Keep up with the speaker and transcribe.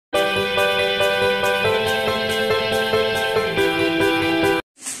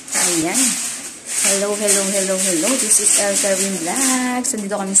Hello. This is Elkarin Vlogs.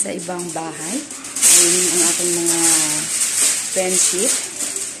 Nandito kami sa ibang bahay. Ayun ang aking mga friendship.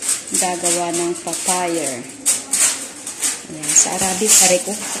 Gagawa ng papaya. Ayan. Sa Arabic, sa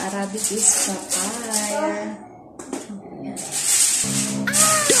Arabic is papaya. Ayan.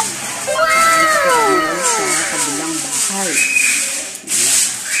 Wow! Sa kabilang bahay.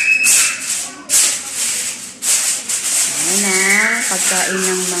 Ayan na, pagkain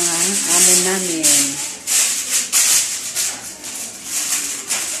ng mga amo namin.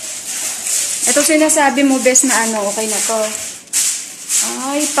 Ito sinasabi mo, best na ano, okay na to.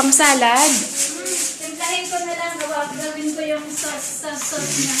 Ay, pang salad. Timplahin ko na lang, gawin ko yung sauce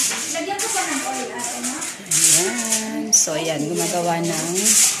niya. Lagyan ko pa ng oil, no? Ayan. So, ayan, gumagawa ng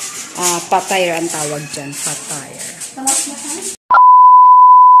papaya ang tawag dyan. Papaya. Tawag mo ka?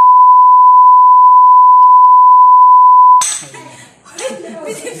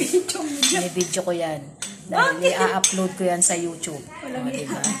 May video ko yan. Dahil i-upload ko yan sa YouTube.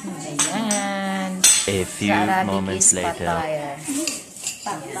 Diba? Ayan. A few moments later.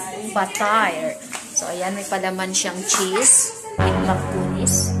 Fitir. So, ayan, may palaman siyang cheese. With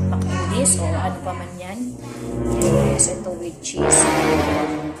makunis o ano pa man yan. Yes, ito with cheese.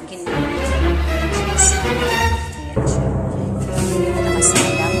 Ginagawa cheese. Ayan siya. Hindi na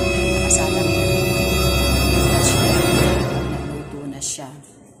nakasalang. Naluto na siya.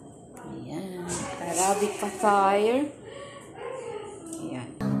 Ayan. Arabic Fitir. Ayan.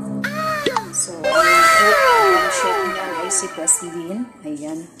 So, ang chef niya ay si Baslin.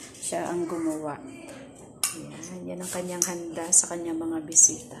 Ayan. Siya ang gumawa. Ayan. Yan ang kanyang handa sa kanyang mga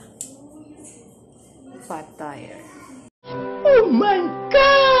bisita. Fitir. Oh my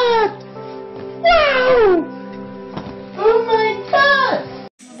God! Wow! Oh my God!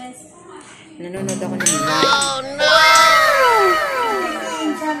 Nanonood ako ng live. Oh no!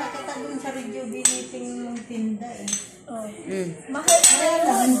 Nakita dun sa video biniting ng tinda eh. Oh. Mahal na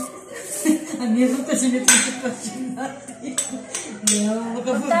yun. Ang hirap kasi nito sitwasyon natin. Hindi ako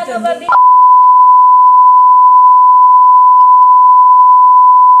makapunta. Magkano ba